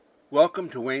Welcome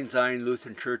to Wayne Zion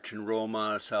Lutheran Church in Rome,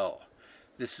 LaSalle.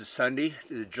 This is Sunday,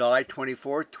 July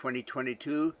 24th,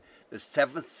 2022, the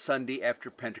 7th Sunday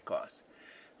after Pentecost.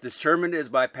 The sermon is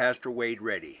by Pastor Wade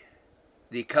Reddy.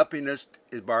 The accompanist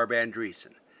is Barb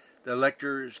Andreessen. The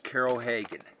lecturer is Carol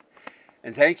Hagan.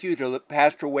 And thank you to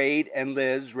Pastor Wade and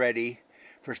Liz Reddy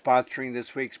for sponsoring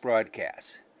this week's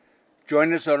broadcast.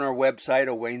 Join us on our website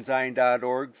at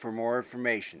waynezion.org for more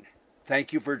information.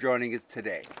 Thank you for joining us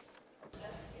today.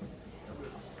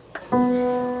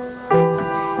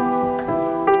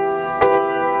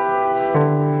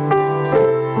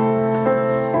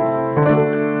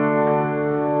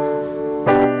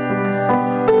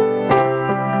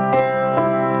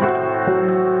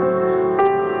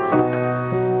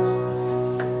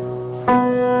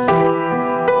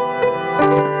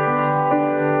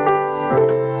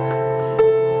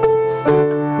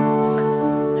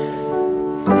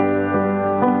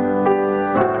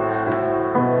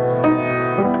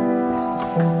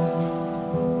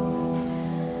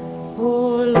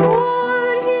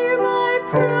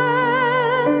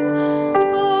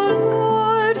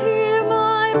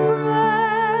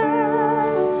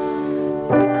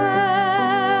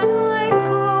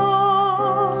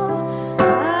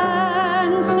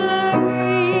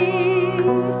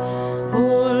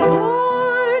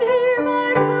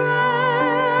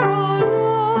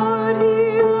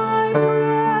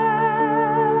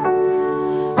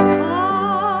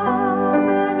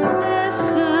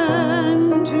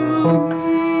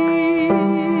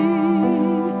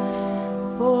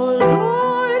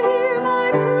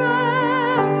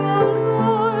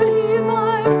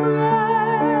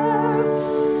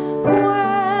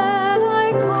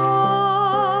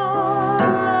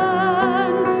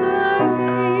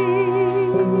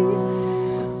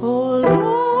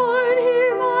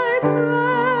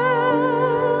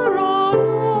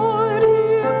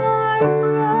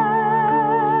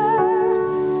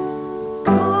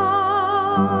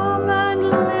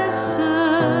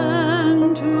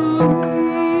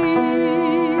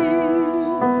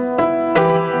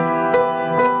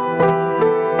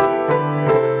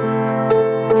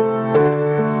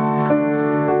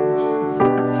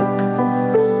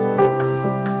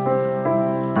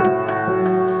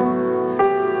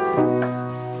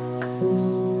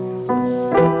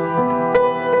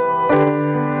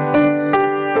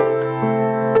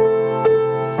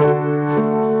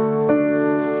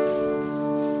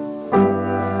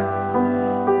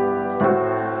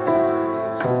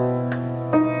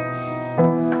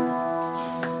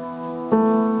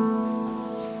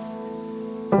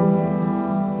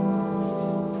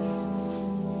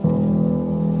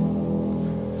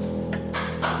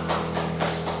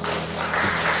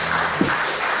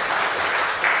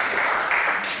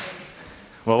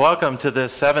 Well, welcome to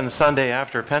this seventh Sunday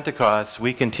after Pentecost.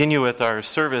 We continue with our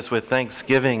service with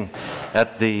Thanksgiving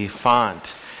at the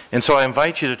font. And so I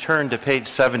invite you to turn to page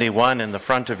 71 in the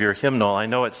front of your hymnal. I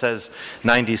know it says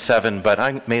 97, but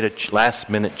I made a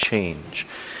last-minute change.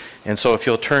 And so if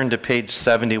you'll turn to page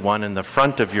 71 in the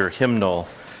front of your hymnal,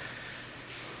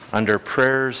 under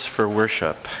Prayers for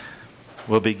Worship,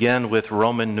 we'll begin with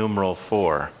Roman numeral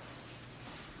 4.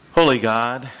 Holy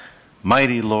God,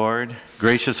 mighty Lord,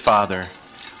 gracious Father,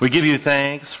 we give you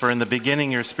thanks, for in the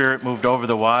beginning your Spirit moved over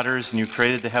the waters and you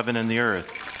created the heaven and the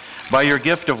earth. By your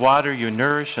gift of water you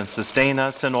nourish and sustain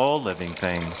us and all living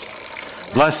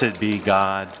things. Blessed be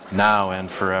God, now and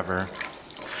forever.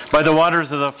 By the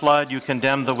waters of the flood you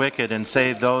condemned the wicked and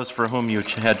saved those for whom you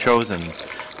had chosen,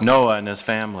 Noah and his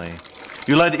family.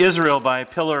 You led Israel by a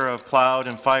pillar of cloud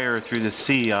and fire through the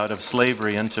sea out of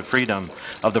slavery into freedom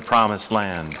of the promised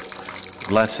land.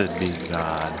 Blessed be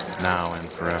God, now and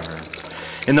forever.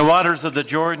 In the waters of the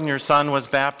Jordan, your Son was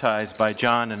baptized by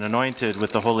John and anointed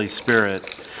with the Holy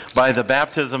Spirit. By the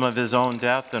baptism of his own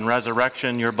death and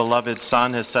resurrection, your beloved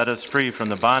Son has set us free from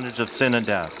the bondage of sin and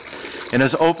death and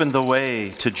has opened the way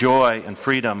to joy and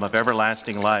freedom of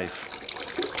everlasting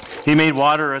life. He made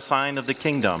water a sign of the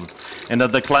kingdom and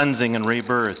of the cleansing and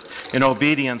rebirth in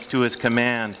obedience to his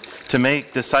command to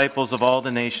make disciples of all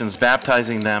the nations,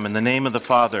 baptizing them in the name of the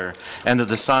Father and of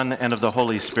the Son and of the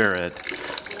Holy Spirit.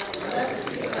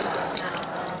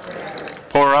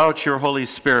 Pour out your Holy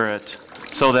Spirit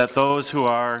so that those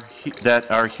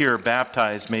that are here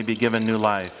baptized may be given new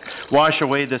life. Wash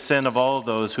away the sin of all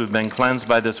those who have been cleansed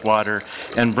by this water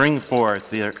and bring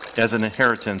forth as an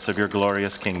inheritance of your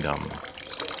glorious kingdom.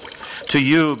 To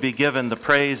you be given the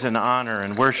praise and honor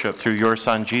and worship through your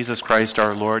Son, Jesus Christ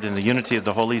our Lord, in the unity of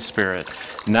the Holy Spirit,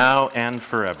 now and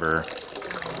forever.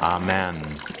 Amen.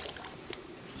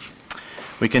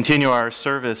 We continue our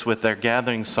service with their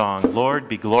gathering song, Lord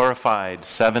Be Glorified,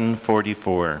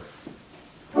 744.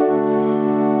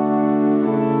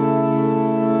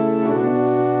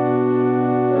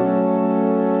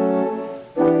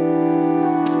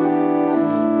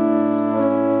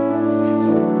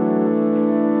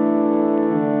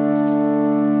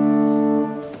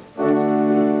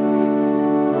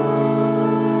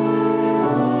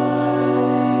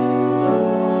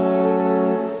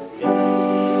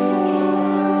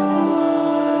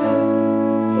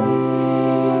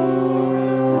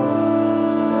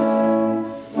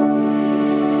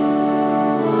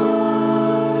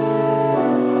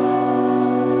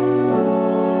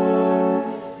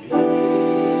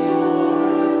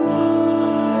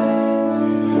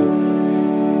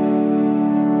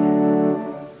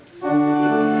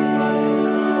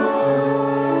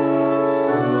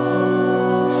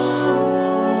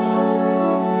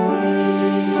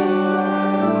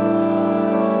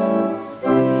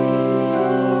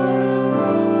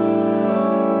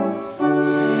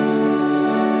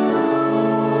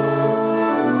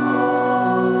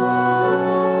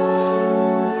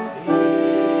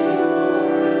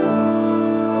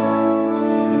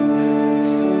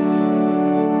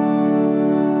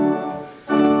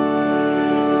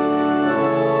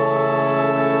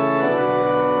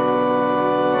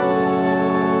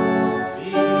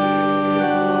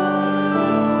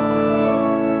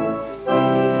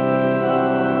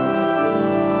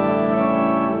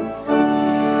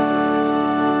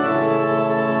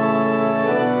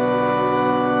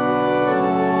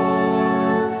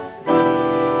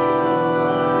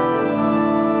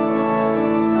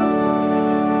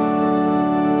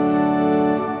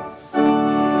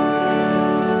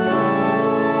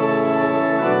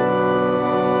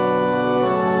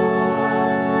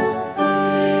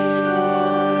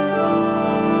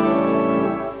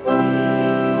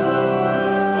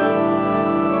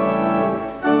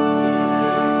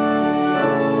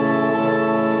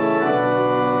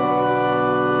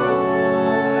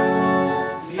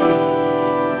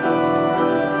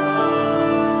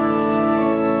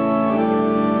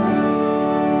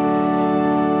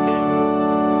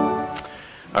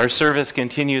 Our service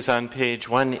continues on page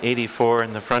 184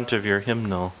 in the front of your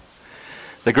hymnal.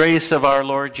 The grace of our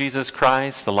Lord Jesus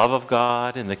Christ, the love of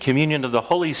God, and the communion of the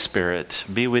Holy Spirit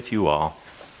be with you all.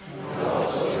 And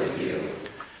also with you.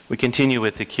 We continue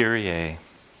with the Kyrie.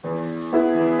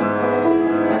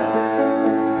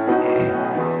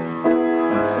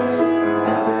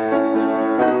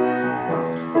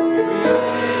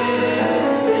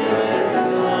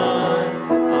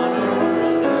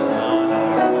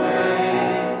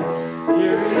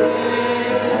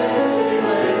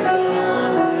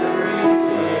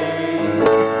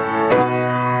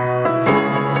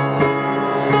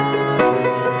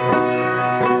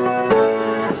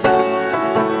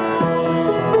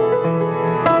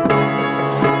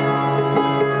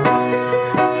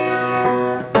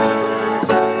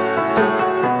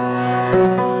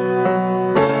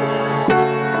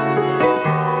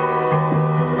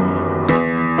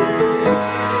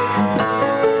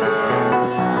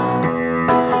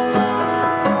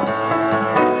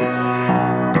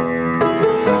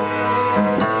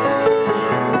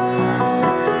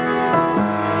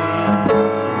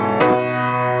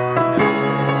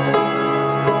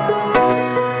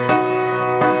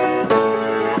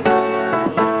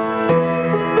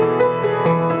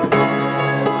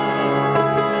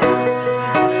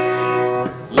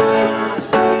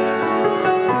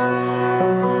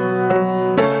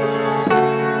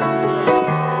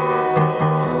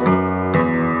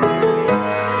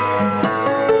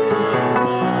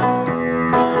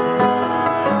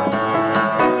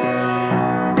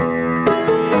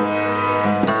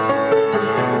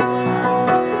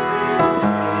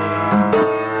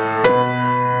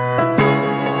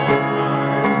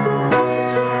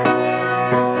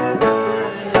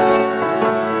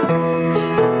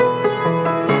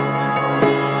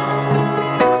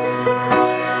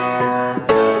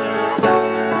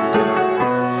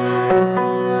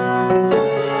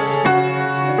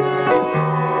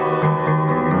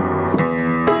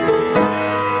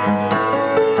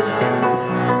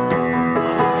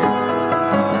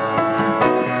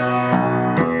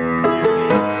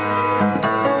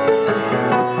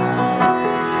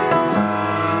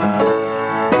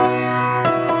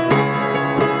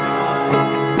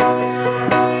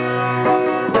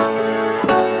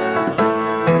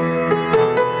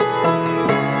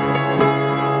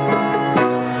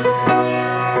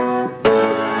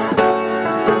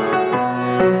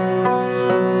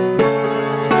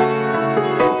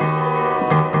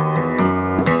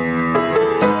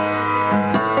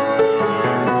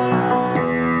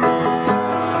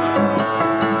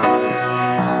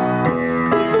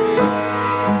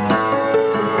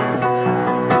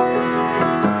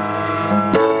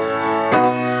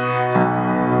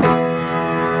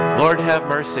 Have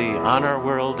mercy on our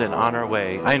world and on our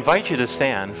way. I invite you to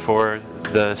stand for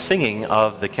the singing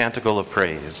of the Canticle of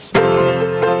Praise.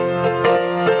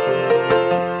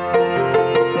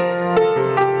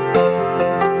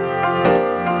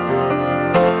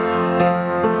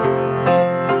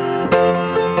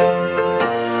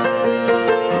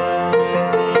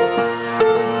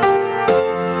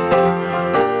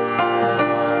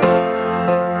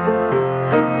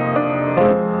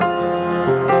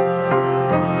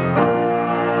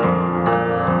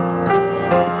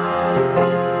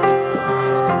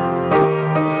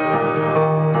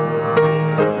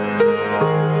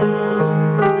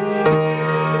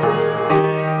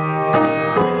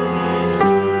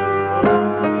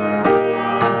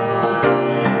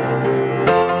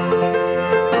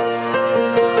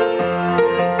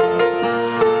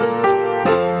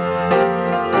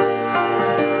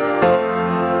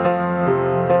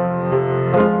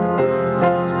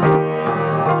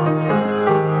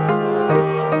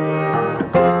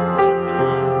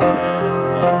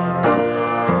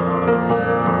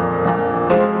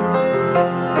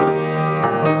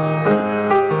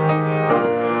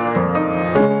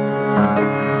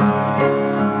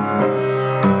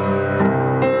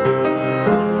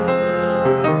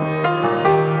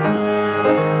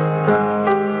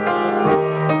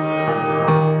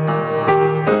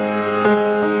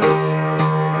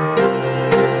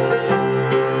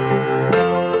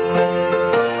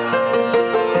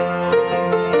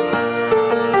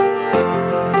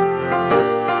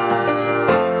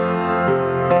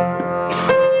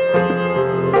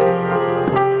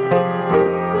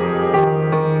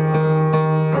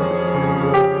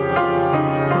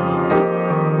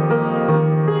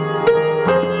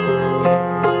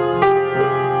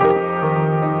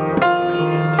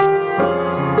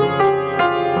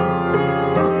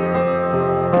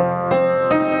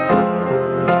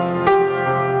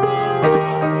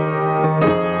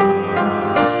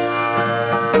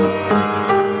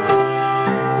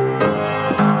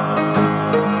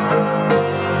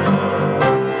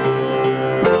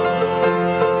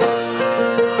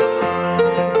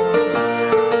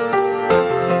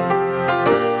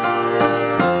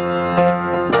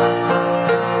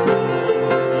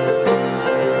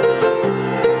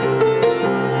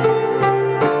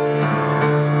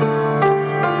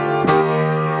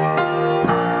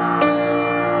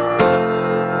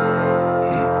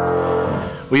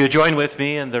 Will you join with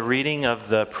me in the reading of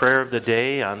the prayer of the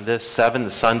day on this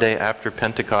seventh Sunday after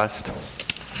Pentecost?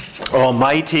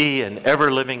 Almighty and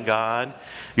ever-living God,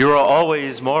 you are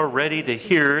always more ready to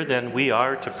hear than we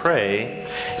are to pray,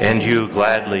 and you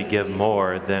gladly give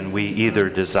more than we either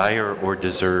desire or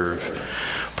deserve.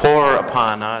 Pour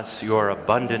upon us your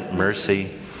abundant mercy.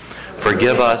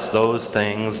 Forgive us those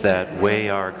things that weigh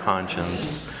our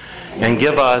conscience, and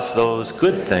give us those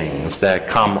good things that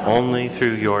come only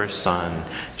through your Son,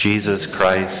 Jesus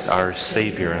Christ, our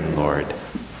Savior and Lord.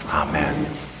 Amen.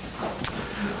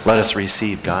 Let us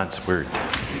receive God's word.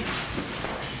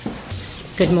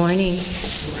 Good morning.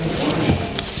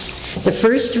 The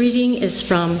first reading is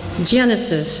from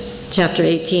Genesis chapter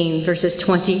 18, verses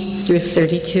 20 through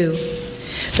 32.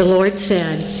 The Lord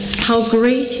said, "How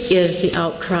great is the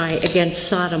outcry against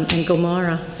Sodom and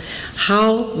Gomorrah!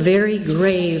 How very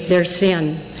grave their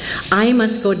sin! I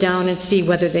must go down and see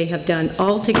whether they have done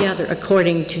altogether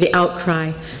according to the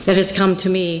outcry that has come to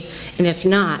me, and if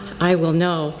not, I will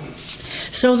know."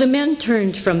 So the men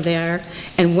turned from there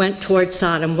and went toward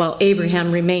Sodom, while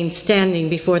Abraham remained standing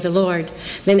before the Lord.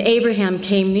 Then Abraham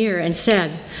came near and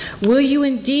said, "Will you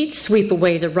indeed sweep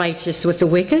away the righteous with the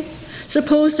wicked?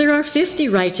 Suppose there are 50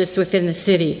 righteous within the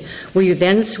city. Will you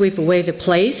then sweep away the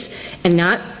place and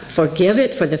not forgive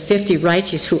it for the 50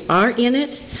 righteous who are in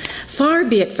it? Far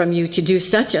be it from you to do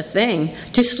such a thing,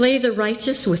 to slay the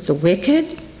righteous with the wicked,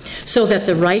 so that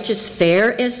the righteous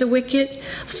fare as the wicked.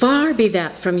 Far be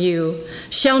that from you.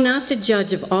 Shall not the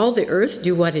judge of all the earth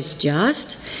do what is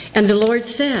just?" And the Lord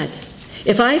said,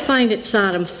 "If I find at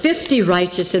Sodom 50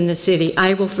 righteous in the city,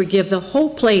 I will forgive the whole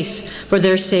place for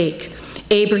their sake."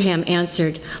 Abraham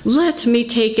answered, "Let me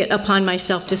take it upon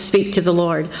myself to speak to the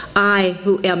Lord, I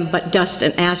who am but dust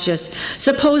and ashes.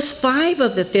 Suppose 5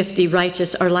 of the 50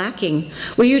 righteous are lacking.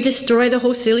 Will you destroy the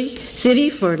whole city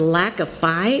for lack of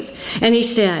 5? And he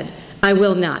said, "I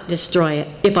will not destroy it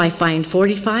if I find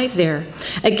 45 there."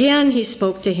 Again he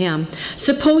spoke to him.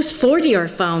 "Suppose 40 are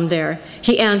found there."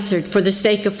 He answered, "For the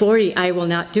sake of 40 I will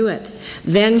not do it."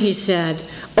 Then he said,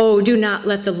 "Oh, do not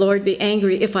let the Lord be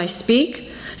angry if I speak.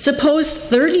 Suppose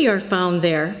 30 are found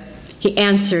there." He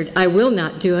answered, "I will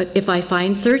not do it if I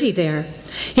find 30 there."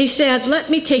 He said,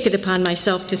 "Let me take it upon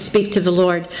myself to speak to the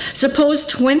Lord. Suppose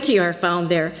 20 are found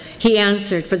there." He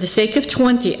answered, "For the sake of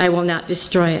 20 I will not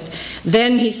destroy it."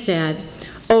 Then he said,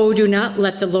 "Oh, do not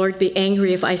let the Lord be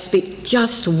angry if I speak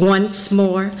just once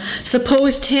more.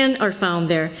 Suppose 10 are found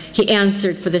there." He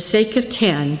answered, "For the sake of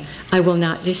 10 I will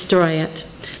not destroy it."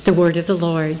 The word of the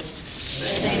Lord.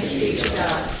 Thanks be to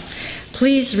God.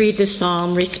 Please read the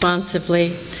psalm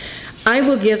responsively. "I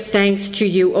will give thanks to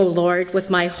you, O Lord,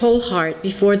 with my whole heart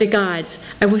before the gods.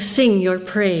 I will sing your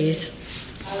praise."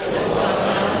 I will bow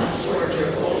down toward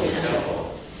your holy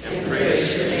temple and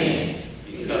praise your name,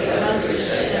 because of your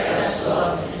steadfast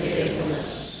love and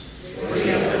faithfulness. For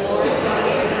you have glorified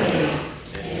your name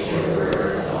and your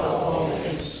word above all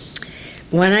things.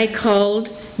 When I called,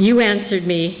 you answered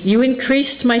me. You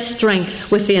increased my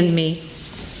strength within me.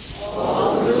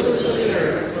 All the rulers of the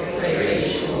earth will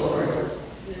praise you, Lord,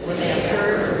 when they have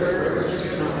heard the words of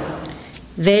your mouth.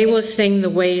 They will sing the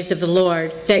ways of the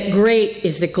Lord, that great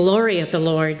is the glory of the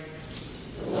Lord.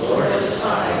 The Lord is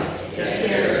high, yet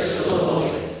cares for the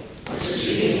lowly,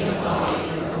 receiving a bounty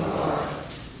from afar.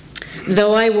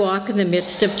 Though I walk in the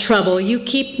midst of trouble, you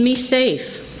keep me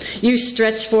safe. You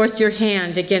stretch forth your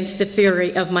hand against the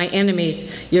fury of my enemies.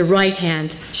 Your right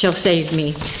hand shall save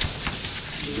me.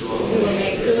 You will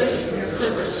make good your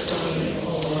purpose for me, O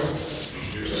Lord.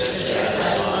 Your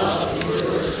steadfast love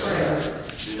endures forever.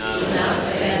 Do not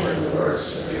abandon the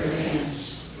works of your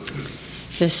hands.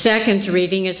 The second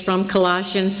reading is from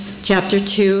Colossians chapter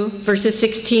 2, verses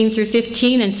 16 through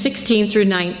 15 and 16 through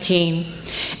 19.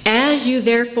 "As you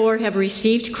therefore have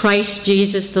received Christ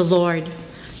Jesus the Lord,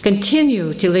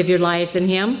 continue to live your lives in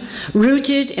him,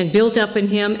 rooted and built up in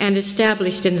him and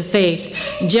established in the faith,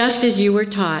 just as you were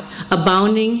taught,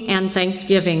 abounding in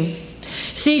thanksgiving.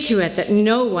 See to it that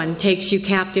no one takes you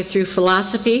captive through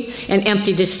philosophy and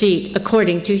empty deceit,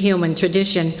 according to human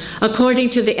tradition,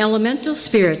 according to the elemental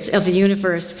spirits of the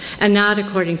universe, and not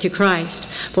according to Christ.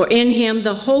 For in him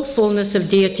the whole fullness of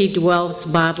deity dwells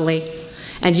bodily.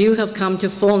 And you have come to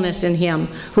fullness in him,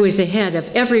 who is the head of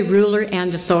every ruler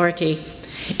and authority.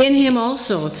 In him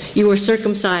also you were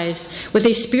circumcised with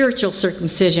a spiritual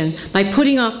circumcision, by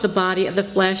putting off the body of the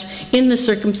flesh in the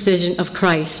circumcision of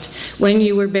Christ. When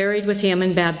you were buried with him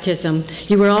in baptism,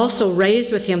 you were also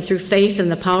raised with him through faith in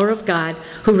the power of God,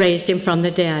 who raised him from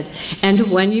the dead.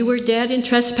 And when you were dead in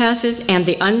trespasses and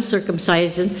the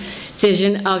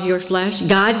uncircumcision of your flesh,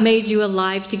 God made you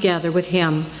alive together with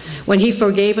him, when he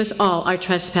forgave us all our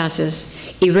trespasses,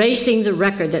 erasing the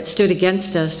record that stood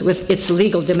against us with its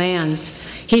legal demands.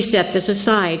 He set this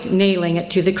aside, nailing it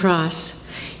to the cross.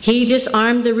 He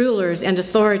disarmed the rulers and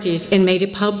authorities and made a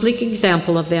public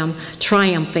example of them,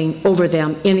 triumphing over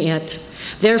them in it.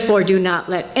 Therefore, do not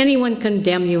let anyone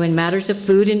condemn you in matters of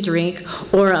food and drink,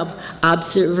 or of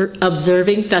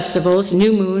observing festivals,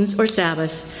 new moons, or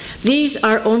Sabbaths. These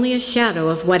are only a shadow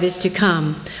of what is to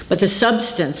come, but the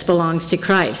substance belongs to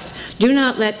Christ. Do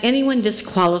not let anyone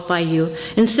disqualify you,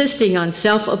 insisting on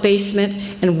self-abasement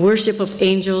and worship of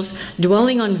angels,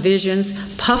 dwelling on visions,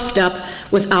 puffed up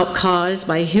without cause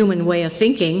by a human way of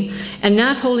thinking, and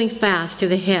not holding fast to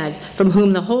the head, from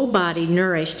whom the whole body,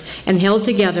 nourished and held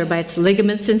together by its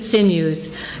ligaments and sinews,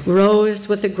 grows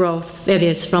with the growth that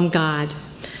is from God.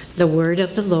 The word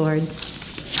of the Lord.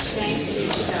 Thanks be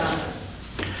to God.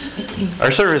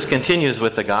 Our service continues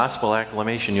with the gospel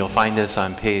acclamation. You'll find this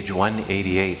on page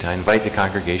 188. I invite the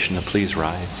congregation to please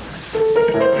rise.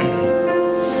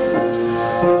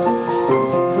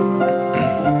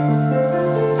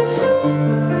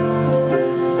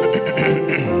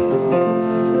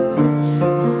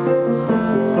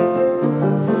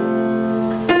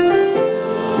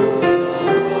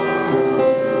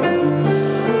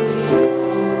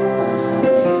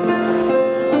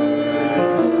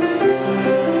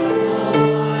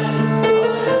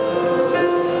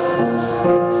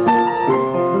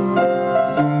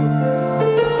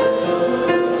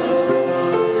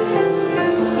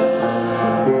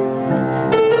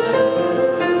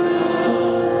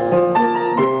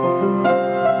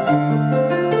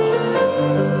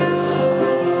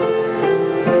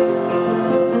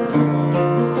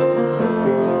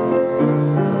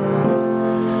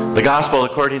 The Gospel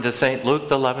according to St. Luke,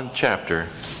 the 11th chapter.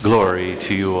 Glory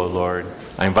to you, O Lord.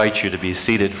 I invite you to be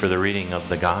seated for the reading of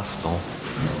the Gospel.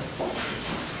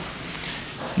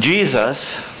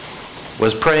 Jesus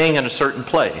was praying in a certain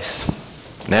place,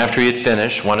 and after he had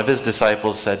finished, one of his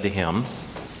disciples said to him,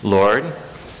 Lord,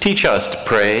 teach us to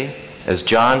pray, as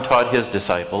John taught his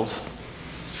disciples.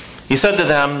 He said to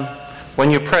them,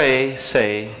 when you pray,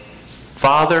 say,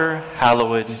 Father,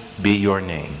 hallowed be your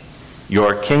name.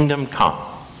 Your kingdom come.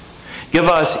 Give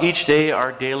us each day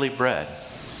our daily bread,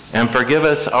 and forgive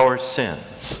us our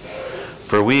sins,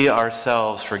 for we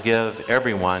ourselves forgive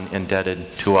everyone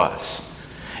indebted to us.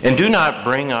 And do not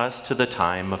bring us to the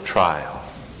time of trial.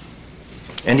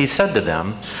 And he said to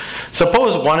them,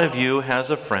 suppose one of you has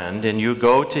a friend, and you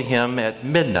go to him at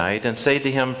midnight and say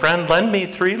to him, Friend, lend me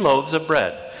 3 loaves of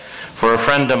bread, for a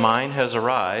friend of mine has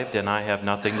arrived, and I have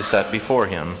nothing to set before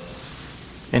him.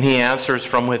 And he answers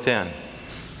from within,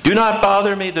 Do not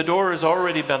bother me, the door has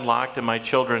already been locked, and my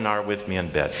children are with me in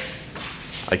bed.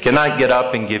 I cannot get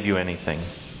up and give you anything.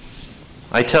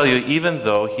 I tell you, even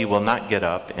though he will not get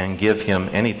up and give him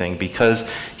anything because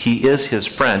he is his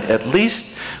friend, at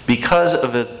least because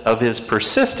of his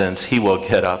persistence, he will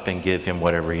get up and give him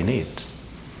whatever he needs.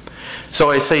 So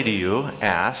I say to you,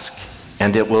 ask,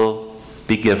 and it will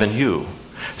be given you.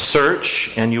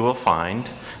 Search, and you will find.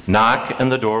 Knock,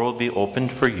 and the door will be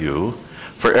opened for you.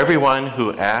 For everyone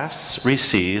who asks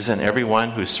receives, and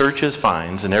everyone who searches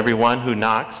finds, and everyone who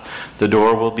knocks, the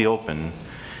door will be open.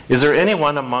 Is there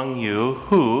anyone among you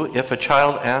who, if a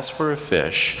child asks for a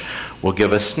fish, will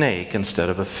give a snake instead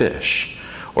of a fish?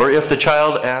 Or if the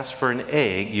child asks for an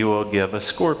egg, you will give a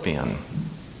scorpion?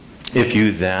 If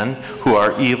you then, who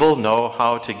are evil, know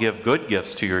how to give good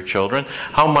gifts to your children,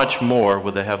 how much more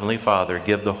will the Heavenly Father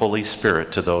give the Holy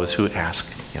Spirit to those who ask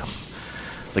him?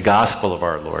 The Gospel of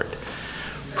our Lord.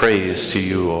 Praise to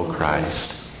you, O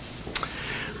Christ.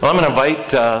 Well, I'm going to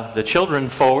invite the children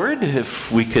forward, if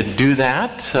we could do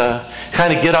that.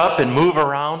 Kind of get up and move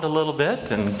around a little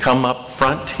bit and come up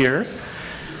front here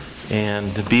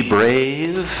and be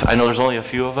brave. I know there's only a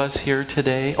few of us here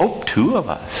today. Oh, 2 of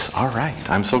us. All right.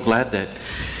 I'm so glad that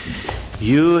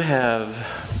you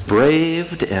have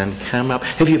braved and come up.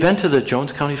 Have you been to the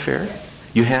Jones County Fair?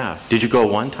 You have. Did you go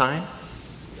one time?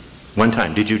 One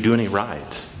time. Did you do any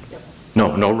rides?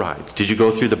 No rides. Did you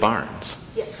go through the barns?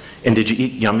 Yes. And did you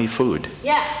eat yummy food?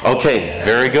 Yeah. Okay,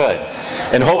 very good.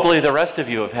 And hopefully the rest of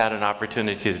you have had an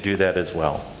opportunity to do that as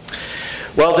well.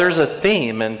 Well, there's a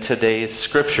theme in today's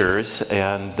scriptures,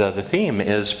 and the theme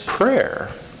is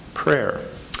prayer. Prayer.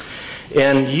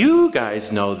 And you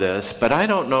guys know this, but I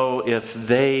don't know if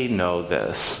they know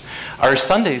this. Our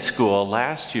Sunday school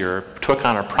last year took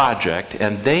on a project,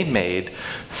 and they made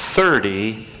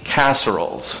 30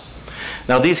 casseroles.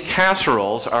 Now, these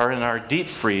casseroles are in our deep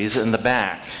freeze in the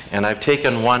back, and I've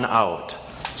taken one out,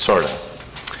 sort of.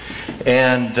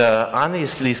 And on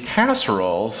these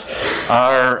casseroles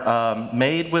are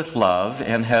made with love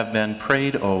and have been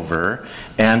prayed over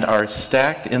and are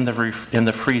stacked in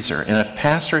the freezer. And if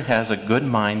Pastor has a good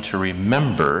mind to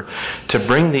remember to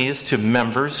bring these to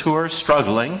members who are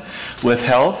struggling with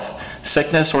health,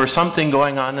 sickness, or something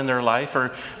going on in their life,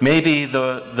 or maybe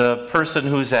the person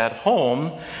who's at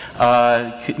home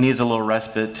needs a little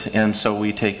respite, and so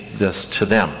we take this to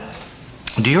them.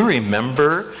 Do you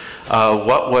remember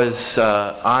what was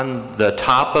on the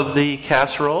top of the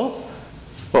casserole?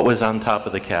 What was on top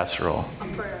of the casserole? A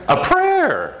prayer. A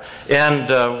prayer. And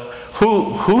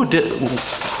who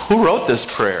wrote this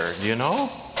prayer? Do you know?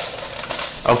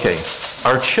 Okay,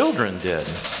 our children did.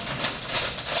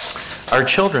 Our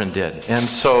children did. And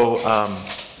so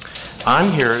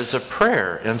on here is a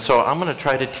prayer. And so I'm going to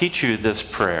try to teach you this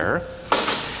prayer.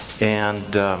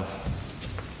 And so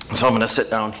I'm going to sit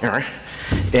down here.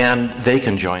 And they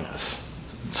can join us.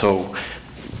 So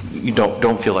you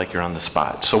don't feel like you're on the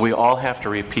spot. So we all have to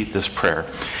repeat this prayer.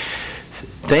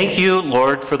 Thank you,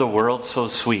 Lord, for the world so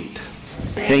sweet.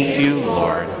 Thank you,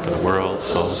 Lord, for the world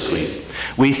so sweet.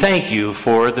 We thank you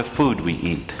for the food we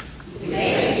eat.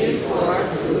 Thank you for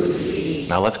the food we eat.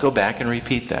 Now let's go back and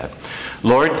repeat that.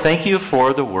 Lord, thank you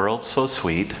for the world so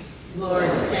sweet. Lord,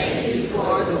 thank you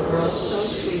for the world so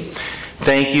sweet.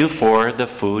 Thank you for the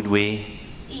food we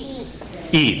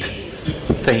eat.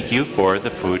 Thank you for the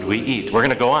food we eat. We're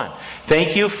going to go on.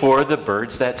 Thank you for the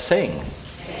birds that sing.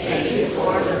 Thank you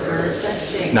for the birds that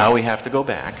sing. Now we have to go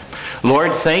back.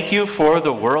 Lord, thank you for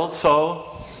the world so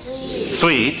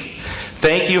sweet.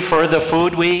 Thank you for the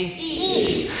food we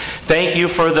Eat. Thank you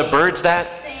for the birds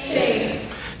that Sing.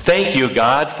 Thank you,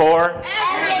 God, for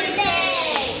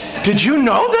Everything. Did you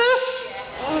know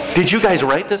this? Did you guys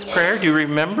write this prayer? Do you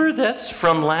remember this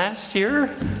from last year?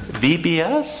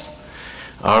 VBS?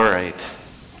 All right.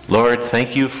 Lord,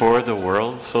 thank you for the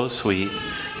world so sweet.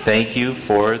 Thank you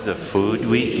for the food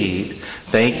we eat.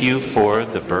 Thank you for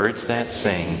the birds that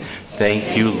sing.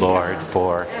 Thank you, Lord,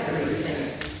 for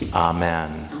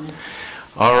Amen.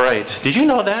 All right. Did you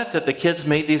know that the kids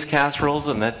made these casseroles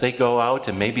and that they go out,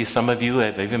 and maybe some of you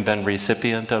have even been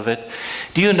recipient of it?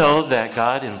 Do you know that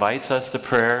God invites us to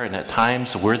prayer, and at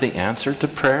times we're the answer to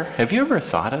prayer? Have you ever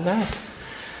thought of that?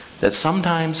 That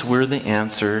sometimes we're the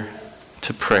answer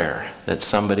to prayer that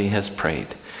somebody has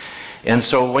prayed. And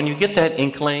so when you get that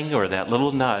inkling or that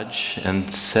little nudge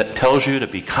and tells you to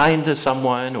be kind to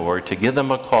someone or to give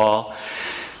them a call,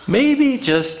 maybe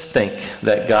just think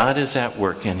that God is at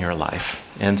work in your life.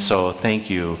 And so thank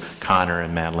you, Connor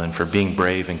and Madeline, for being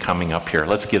brave and coming up here.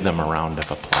 Let's give them a round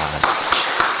of applause.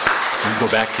 You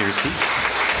go back to your seats.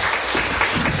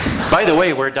 By the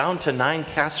way, we're down to 9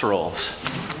 casseroles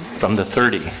from the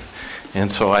 30. And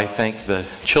so I thank the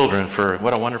children for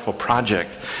what a wonderful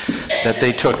project that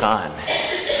they took on.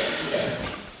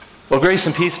 Well, grace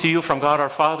and peace to you from God our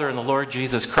Father and the Lord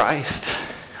Jesus Christ.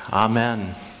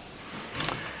 Amen.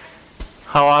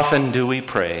 How often do we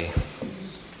pray?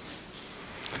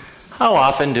 How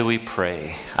often do we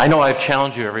pray? I know I've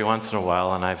challenged you every once in a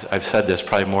while, and I've said this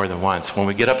probably more than once. When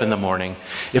we get up in the morning,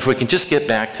 if we can just get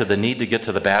back to the need to get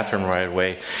to the bathroom right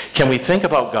away, can we think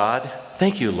about God?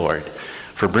 Thank you, Lord,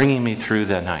 for bringing me through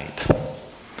the night.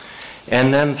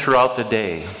 And then throughout the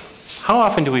day, how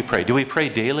often do we pray? Do we pray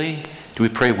daily? Do we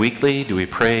pray weekly? Do we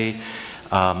pray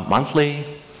monthly?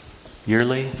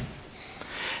 Yearly?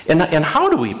 And how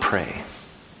do we pray?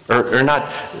 Or not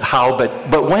how,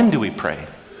 but when do we pray?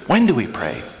 When do we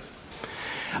pray?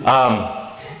 When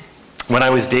I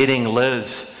was dating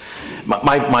Liz,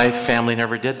 my family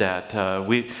never did that.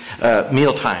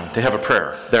 Mealtime, to have a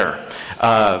prayer there.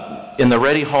 In the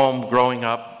Reddy home growing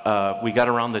up, we got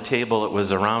around the table. It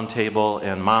was a round table,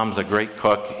 and Mom's a great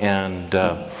cook. And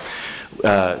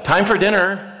time for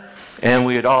dinner, and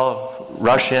we'd all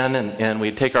rush in, and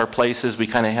we'd take our places. We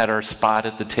kind of had our spot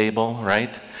at the table,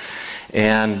 right?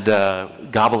 And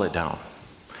gobble it down.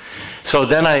 So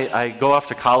then I go off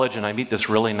to college, and I meet this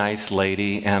really nice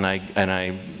lady, and I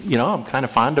I'm kind of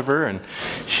fond of her, and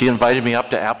she invited me up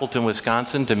to Appleton,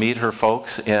 Wisconsin to meet her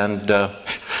folks, and the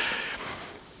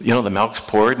milk's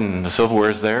poured, and the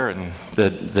silverware's there, and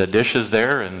the dish is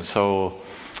there, and so,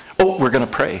 we're going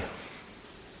to pray.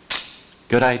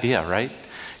 Good idea, right?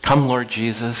 Come, Lord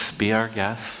Jesus, be our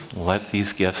guest. Let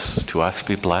these gifts to us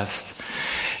be blessed.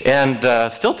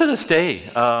 And still to this day,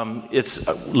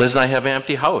 Liz and I have an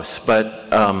empty house, but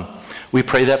we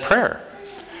pray that prayer.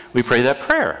 We pray that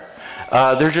prayer.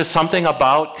 There's just something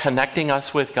about connecting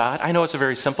us with God. I know it's a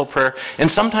very simple prayer, and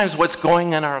sometimes what's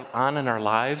going on in our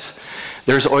lives,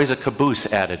 there's always a caboose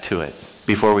added to it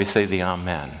before we say the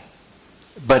Amen.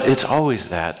 But it's always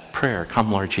that prayer,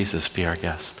 come Lord Jesus, be our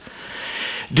guest.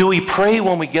 Do we pray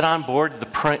when we get on board the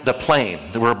plane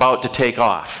that we're about to take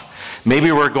off?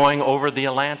 Maybe we're going over the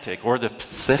Atlantic or the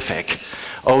Pacific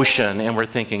Ocean and we're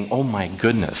thinking, oh my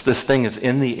goodness, this thing is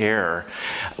in the air.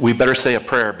 We better say a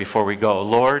prayer before we go.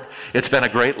 Lord, it's been a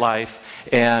great life,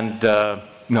 and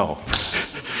no.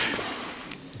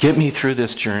 Get me through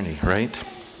this journey, right?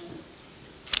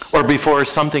 Or before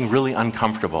something really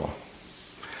uncomfortable.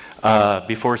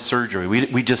 Before surgery.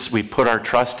 We put our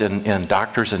trust in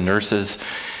doctors and nurses,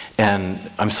 and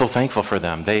I'm so thankful for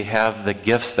them. They have the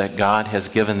gifts that God has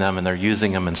given them, and they're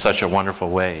using them in such a wonderful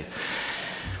way.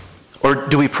 Or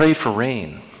do we pray for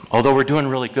rain? Although we're doing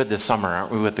really good this summer,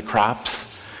 aren't we, with the crops?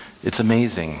 It's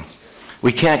amazing.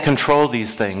 We can't control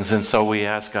these things, and so we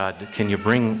ask God, can you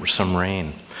bring some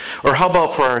rain? Or how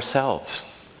about for ourselves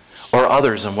or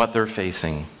others and what they're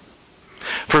facing?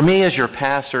 For me as your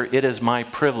pastor, it is my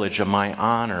privilege and my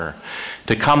honor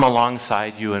to come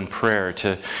alongside you in prayer,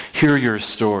 to hear your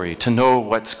story, to know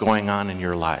what's going on in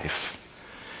your life.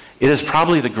 It is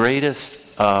probably the greatest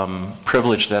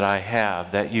privilege that I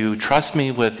have, that you trust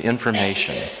me with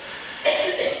information,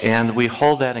 and we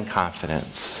hold that in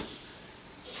confidence,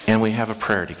 and we have a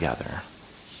prayer together.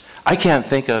 I can't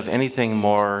think of anything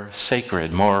more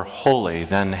sacred, more holy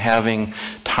than having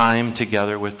time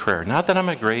together with prayer. Not that I'm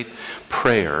a great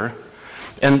prayer,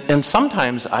 and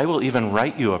sometimes I will even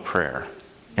write you a prayer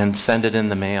and send it in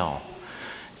the mail,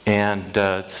 and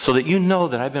so that you know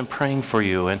that I've been praying for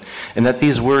you, and that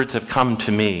these words have come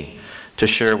to me to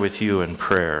share with you in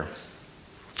prayer.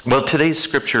 Well, today's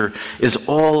scripture is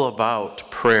all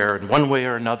about prayer in one way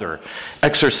or another,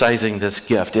 exercising this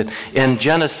gift. In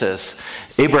Genesis,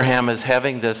 Abraham is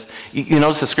having this, you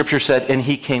notice the scripture said, and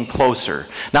he came closer.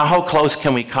 Now, how close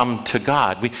can we come to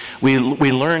God? We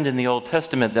learned in the Old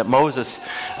Testament that Moses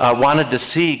wanted to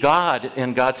see God,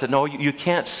 and God said, no, you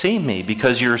can't see me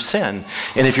because you're sin.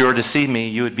 And if you were to see me,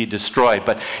 you would be destroyed.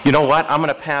 But you know what? I'm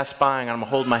going to pass by, and I'm going to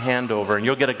hold my hand over, and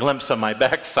you'll get a glimpse of my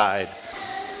backside.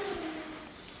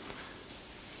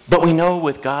 But we know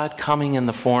with God coming in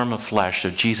the form of flesh,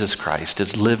 of Jesus Christ,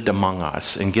 has lived among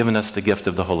us and given us the gift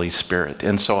of the Holy Spirit.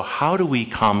 And so how do we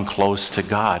come close to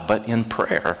God but in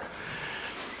prayer?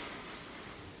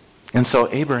 And so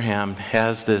Abraham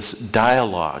has this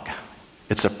dialogue.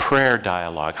 It's a prayer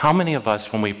dialogue. How many of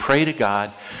us, when we pray to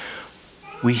God,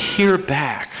 we hear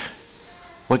back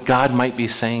what God might be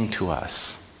saying to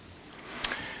us?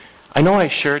 I know I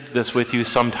shared this with you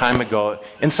some time ago,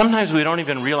 and sometimes we don't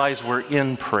even realize we're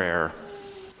in prayer.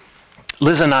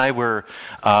 Liz and I were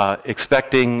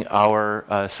expecting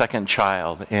our second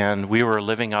child, and we were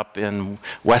living up in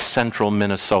west central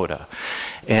Minnesota.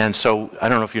 And so, I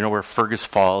don't know if you know where Fergus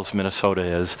Falls, Minnesota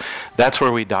is. That's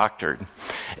where we doctored.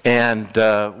 And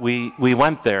we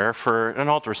went there for an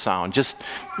ultrasound. Just,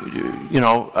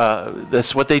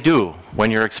 that's what they do. When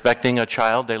you're expecting a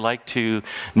child, they like to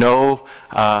know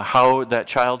how that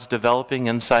child's developing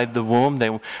inside the womb.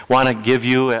 They want to give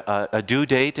you a due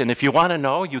date. And if you want to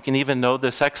know, you can even know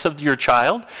the sex of your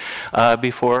child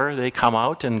before they come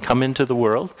out and come into the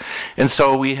world. And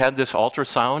so we had this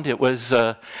ultrasound. It was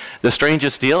the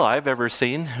strangest deal I've ever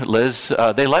seen. Liz,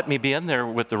 they let me be in there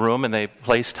with the room, and they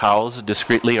placed towels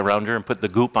discreetly around her and put the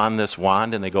goop on this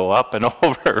wand, and they go up and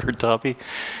over her tummy.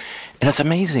 And it's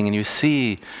amazing, and you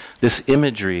see this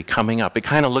imagery coming up. It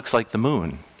kind of looks like the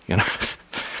moon, you know.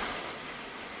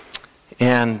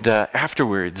 And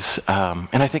afterwards, and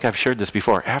I think I've shared this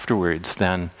before, afterwards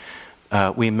then,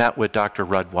 we met with Dr.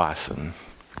 Rudd Wasson.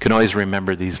 You can always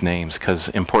remember these names because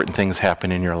important things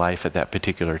happen in your life at that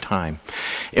particular time.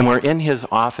 And we're in his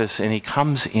office, and he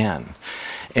comes in,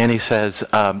 and he says,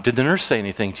 did the nurse say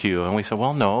anything to you? And we said,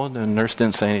 well, no, the nurse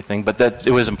didn't say anything, but that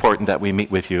it was important that we meet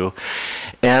with you.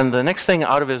 And the next thing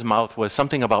out of his mouth was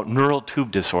something about neural tube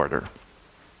disorder,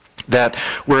 that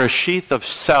we're a sheath of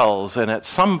cells, and at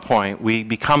some point we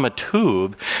become a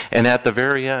tube, and at the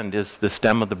very end is the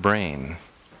stem of the brain.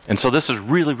 And so this is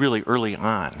really, really early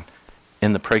on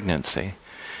in the pregnancy.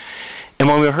 And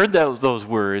when we heard those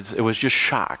words, it was just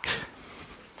shock.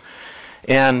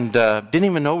 And didn't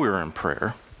even know we were in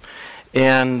prayer.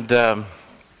 And Dr.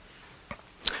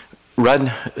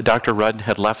 Rudd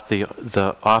had left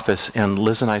the office, and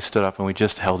Liz and I stood up, and we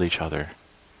just held each other.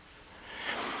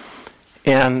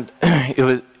 And it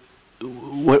was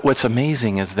what's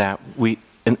amazing is that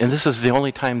in and this is the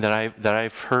only time that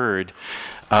I've heard,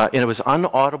 and it was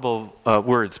unaudible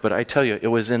words, but I tell you, it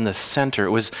was in the center.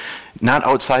 It was not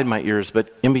outside my ears,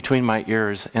 but in between my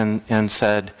ears, and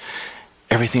said,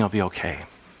 everything will be okay.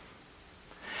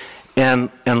 And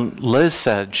Liz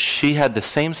said she had the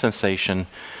same sensation,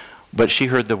 but she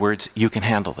heard the words, you can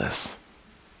handle this.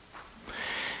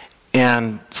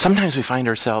 And sometimes we find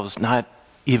ourselves not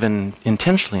even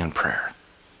intentionally in prayer.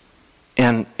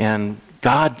 And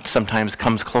God sometimes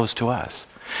comes close to us.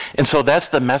 And so that's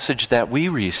the message that we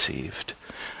received.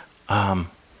 Everything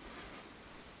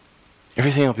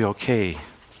will be okay.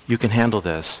 You can handle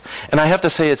this. And I have to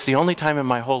say, it's the only time in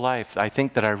my whole life I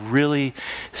think that I really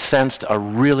sensed a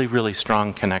really, really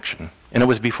strong connection. And it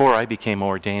was before I became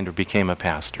ordained or became a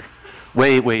pastor.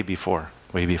 Way before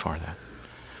that.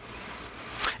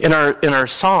 In our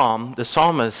psalm, the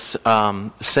psalmist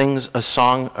sings a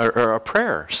song or a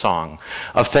prayer song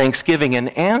of thanksgiving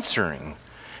and answering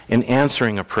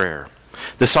a prayer.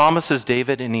 The psalmist is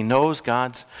David, and he knows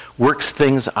God works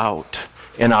things out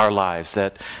in our lives,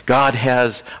 that God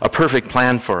has a perfect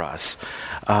plan for us.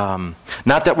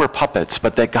 Not that we're puppets,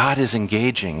 but that God is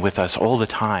engaging with us all the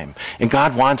time. And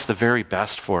God wants the very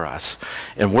best for us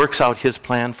and works out his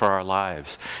plan for our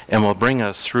lives and will bring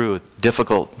us through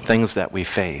difficult things that we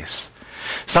face.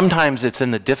 Sometimes it's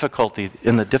in the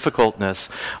difficultness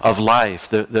of life,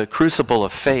 the crucible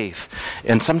of faith,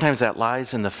 and sometimes that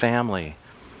lies in the family.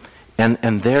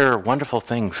 And there, wonderful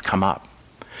things come up.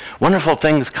 Wonderful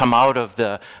things come out of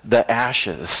the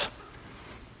ashes.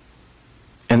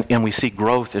 And we see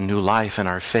growth and new life in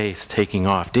our faith taking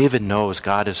off. David knows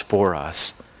God is for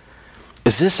us.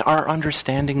 Is this our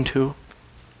understanding too?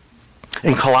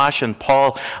 In Colossians,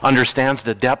 Paul understands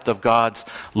the depth of God's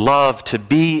love to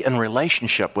be in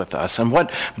relationship with us. And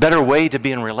what better way to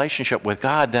be in relationship with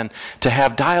God than to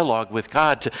have dialogue with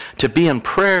God, to be in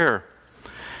prayer.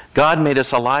 God made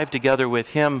us alive together with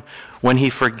him when he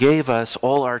forgave us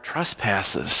all our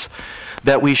trespasses,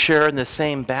 that we share in the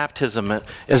same baptism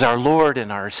as our Lord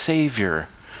and our Savior.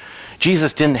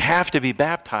 Jesus didn't have to be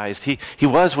baptized. He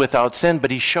was without sin, but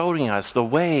he's showing us the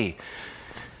way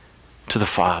to the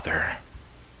Father.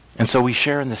 And so we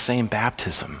share in the same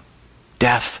baptism,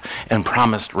 death and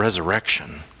promised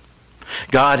resurrection.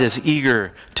 God is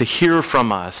eager to hear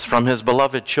from us, from his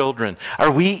beloved children.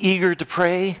 Are we eager to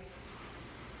pray?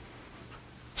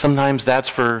 Sometimes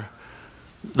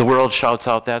the world shouts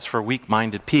out, that's for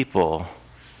weak-minded people.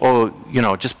 Oh,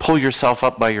 just pull yourself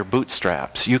up by your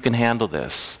bootstraps. You can handle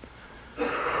this.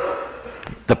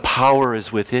 The power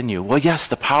is within you. Well, yes,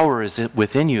 the power is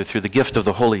within you through the gift of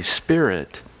the Holy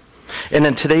Spirit. And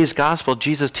in today's gospel,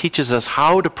 Jesus teaches us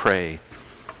how to pray.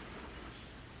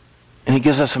 And he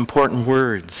gives us important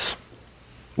words.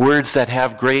 Words that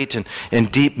have great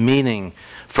and deep meaning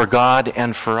for God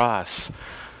and for us.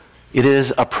 It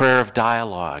is a prayer of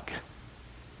dialogue.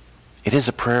 It is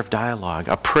a prayer of dialogue,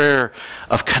 a prayer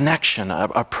of connection,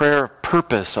 a prayer of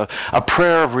purpose, a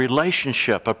prayer of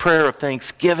relationship, a prayer of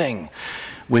thanksgiving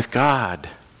with God.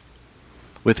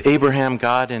 With Abraham,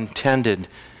 God intended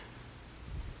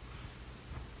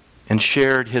and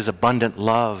shared his abundant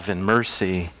love and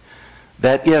mercy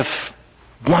that if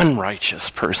one righteous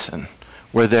person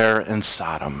were there in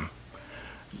Sodom,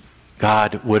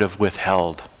 God would have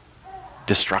withheld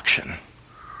destruction.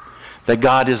 That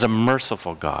God is a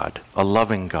merciful God, a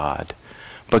loving God,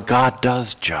 but God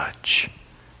does judge,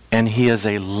 and he is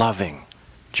a loving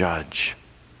judge.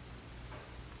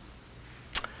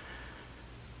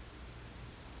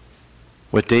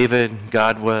 With David,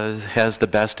 God has the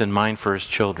best in mind for his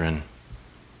children.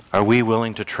 Are we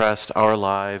willing to trust our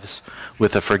lives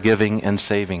with a forgiving and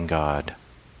saving God?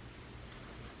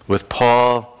 With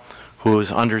Paul, who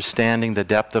is understanding the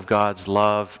depth of God's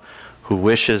love, who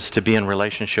wishes to be in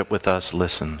relationship with us,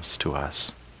 listens to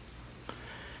us.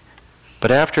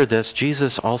 But after this,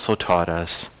 Jesus also taught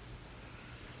us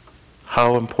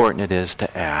how important it is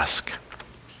to ask.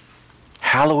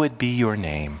 Hallowed be your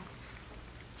name.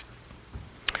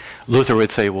 Luther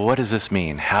would say, well, what does this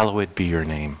mean? Hallowed be your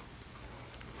name.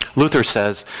 Luther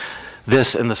says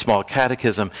this in the Small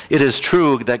Catechism. It is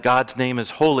true that God's name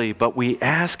is holy, but we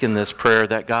ask in this prayer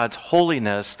that God's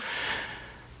holiness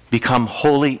become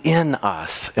holy in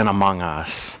us and among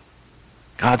us.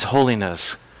 God's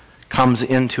holiness comes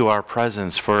into our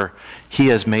presence, for he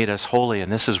has made us holy, and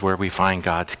this is where we find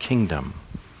God's kingdom.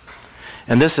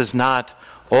 And this is not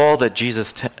all that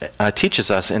Jesus teaches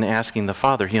us in asking the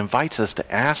Father. He invites us to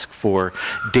ask for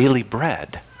daily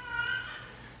bread,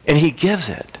 and he gives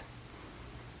it.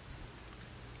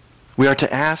 We are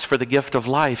to ask for the gift of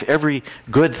life, every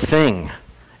good thing,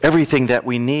 everything that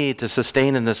we need to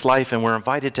sustain in this life, and we're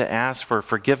invited to ask for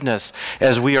forgiveness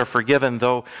as we are forgiven,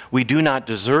 though we do not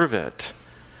deserve it.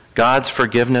 God's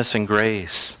forgiveness and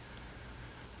grace.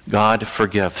 God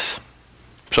forgives.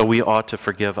 So we ought to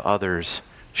forgive others,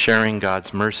 sharing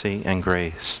God's mercy and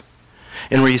grace.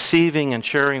 In receiving and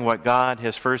sharing what God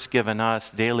has first given us,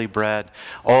 daily bread,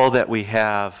 all that we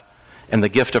have, and the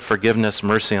gift of forgiveness,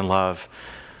 mercy, and love,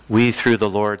 we, through the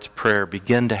Lord's Prayer,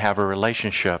 begin to have a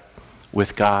relationship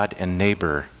with God and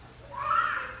neighbor.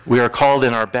 We are called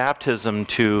in our baptism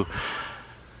to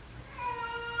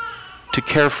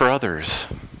care for others,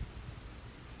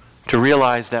 to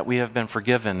realize that we have been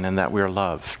forgiven and that we are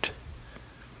loved.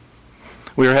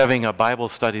 We were having a Bible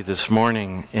study this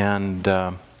morning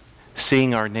and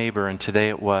seeing our neighbor, and today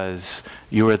it was,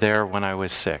 "You were there when I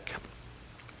was sick."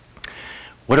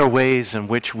 What are ways in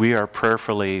which we are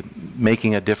prayerfully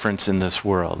making a difference in this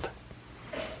world?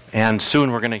 And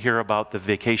soon we're going to hear about the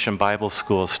Vacation Bible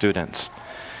School students,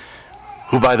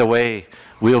 who, by the way,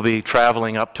 we'll be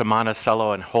traveling up to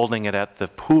Monticello and holding it at the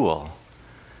pool.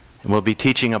 And we'll be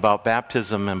teaching about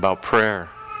baptism and about prayer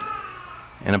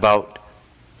and about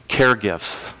care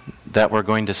gifts that we're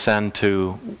going to send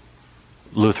to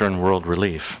Lutheran World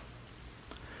Relief.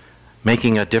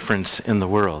 Making a difference in the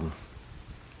world.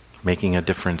 Making a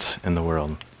difference in the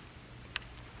world.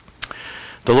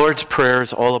 The Lord's Prayer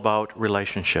is all about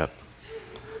relationship.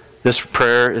 This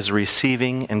prayer is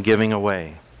receiving and giving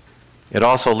away. It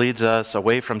also leads us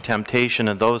away from temptation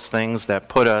and those things that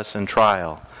put us in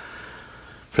trial,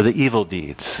 for the evil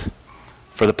deeds,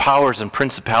 for the powers and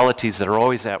principalities that are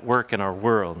always at work in our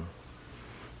world.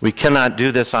 We cannot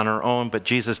do this on our own, but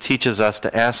Jesus teaches us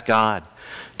to ask God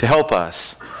to help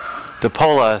us, to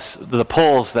pull us, the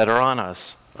pulls that are on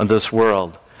us in this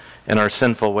world and our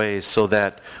sinful ways, so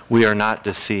that we are not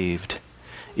deceived,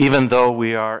 even though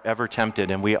we are ever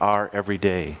tempted, and we are every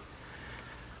day.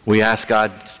 We ask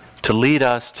God to lead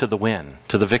us to the win,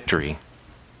 to the victory.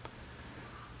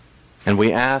 And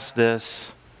we ask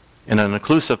this in an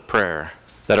inclusive prayer,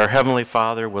 that our Heavenly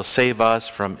Father will save us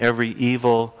from every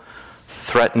evil,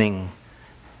 threatening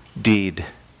deed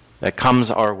that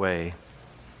comes our way.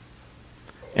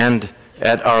 And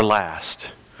at our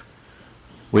last,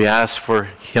 we ask for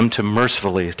Him to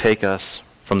mercifully take us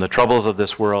from the troubles of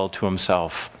this world to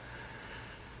Himself,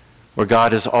 where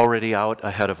God is already out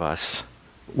ahead of us,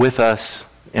 with us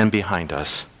and behind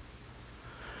us.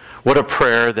 What a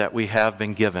prayer that we have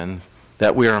been given,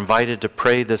 that we are invited to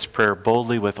pray this prayer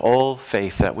boldly with all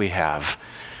faith that we have,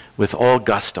 with all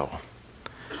gusto.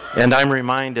 And I'm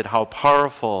reminded how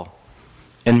powerful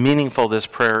and meaningful this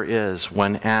prayer is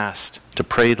when asked to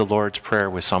pray the Lord's Prayer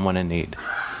with someone in need.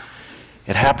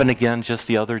 It happened again just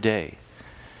the other day.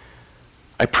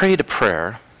 I prayed a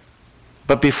prayer,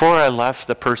 but before I left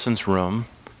the person's room,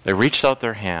 they reached out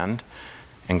their hand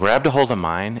and grabbed a hold of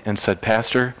mine and said,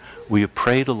 "Pastor, will you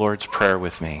pray the Lord's Prayer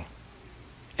with me?"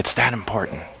 It's that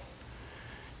important.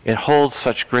 It holds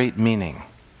such great meaning,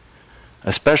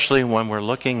 especially when we're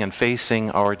looking and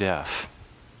facing our death,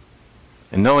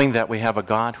 and knowing that we have a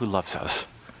God who loves us,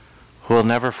 who will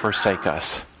never forsake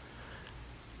us,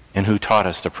 and who taught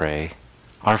us to pray,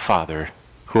 "Our Father,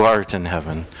 who art in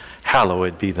heaven,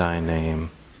 hallowed be thy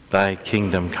name. Thy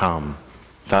kingdom come,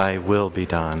 thy will be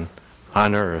done,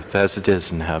 on earth as it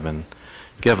is in heaven.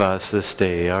 Give us this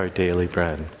day our daily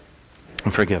bread,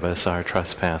 and forgive us our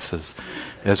trespasses,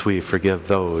 as we forgive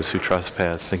those who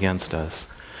trespass against us.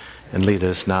 And lead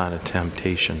us not into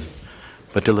temptation,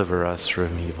 but deliver us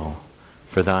from evil.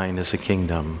 For thine is the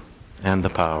kingdom, and the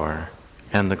power,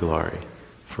 and the glory,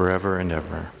 forever and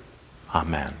ever.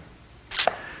 Amen."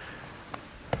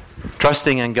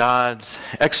 Trusting in God's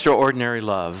extraordinary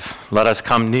love, let us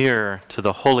come near to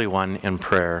the Holy One in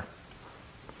prayer.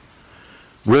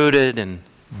 Rooted and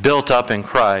built up in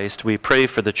Christ, we pray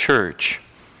for the church.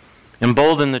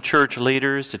 Embolden the church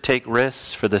leaders to take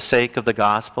risks for the sake of the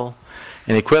gospel,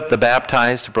 and equip the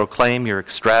baptized to proclaim your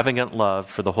extravagant love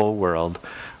for the whole world.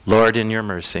 Lord, in your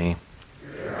mercy.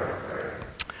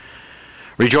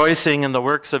 Rejoicing in the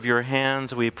works of your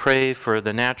hands, we pray for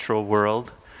the natural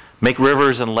world. Make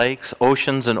rivers and lakes,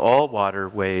 oceans, and all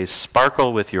waterways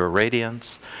sparkle with your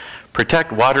radiance.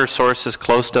 Protect water sources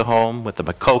close to home with the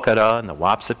Maquoketa and the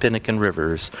Wapsipinicon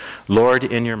rivers. Lord,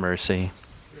 in your mercy.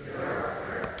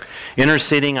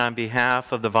 Interceding on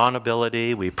behalf of the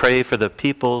vulnerability, we pray for the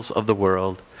peoples of the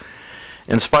world.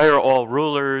 Inspire all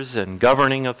rulers and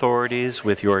governing authorities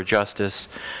with your justice.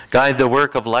 Guide the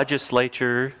work of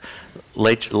legislatures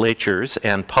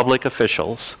and public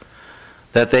officials,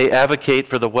 that they advocate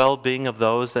for the well-being of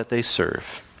those that they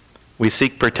serve. We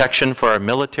seek protection for our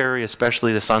military,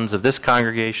 especially the sons of this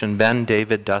congregation, Ben,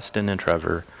 David, Dustin, and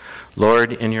Trevor.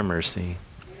 Lord, in your mercy.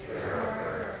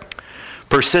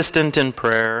 Persistent in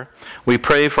prayer, we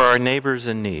pray for our neighbors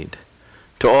in need.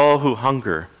 To all who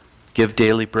hunger, give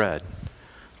daily bread.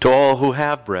 To all who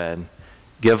have bread,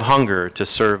 give hunger to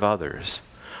serve others.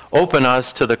 Open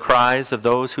us to the cries of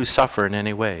those who suffer in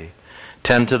any way.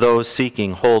 Tend to those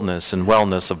seeking wholeness and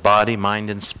wellness of body, mind,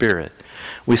 and spirit.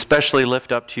 We specially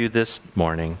lift up to you this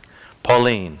morning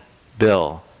Pauline,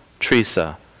 Bill,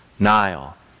 Teresa,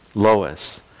 Niall,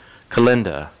 Lois,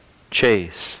 Kalinda,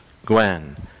 Chase,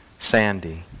 Gwen,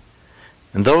 Sandy,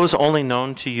 and those only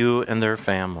known to you and their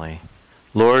family.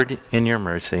 Lord, in your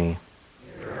mercy.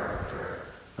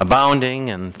 Abounding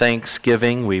in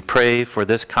thanksgiving, we pray for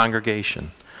this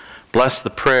congregation. Bless the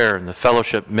prayer and the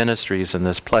fellowship ministries in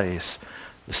this place,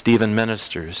 the Stephen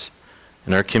ministers,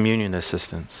 and our communion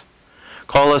assistants.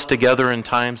 Call us together in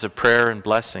times of prayer and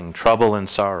blessing, trouble and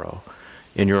sorrow,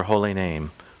 in your holy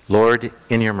name. Lord,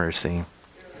 in your mercy.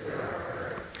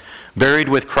 Buried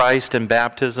with Christ in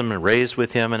baptism and raised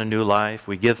with him in a new life,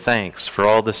 we give thanks for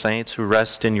all the saints who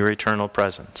rest in your eternal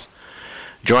presence.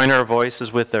 Join our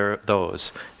voices with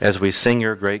those as we sing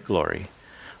your great glory.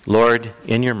 Lord,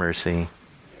 in your mercy.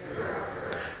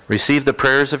 Receive the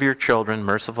prayers of your children,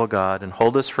 merciful God, and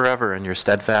hold us forever in your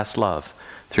steadfast love.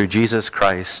 Through Jesus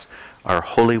Christ, our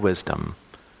holy wisdom.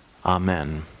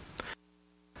 Amen.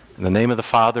 In the name of the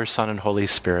Father, Son, and Holy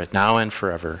Spirit, now and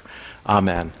forever.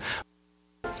 Amen.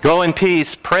 Go in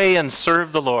peace, pray and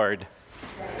serve the Lord.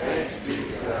 Thanks be to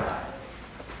God.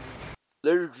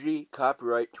 Liturgy,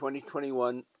 copyright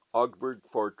 2021, Augsburg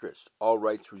Fortress, all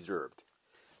rights reserved.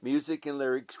 Music and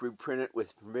lyrics reprinted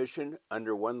with permission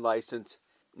under one license,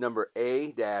 number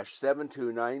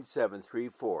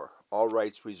A-729734, all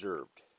rights reserved.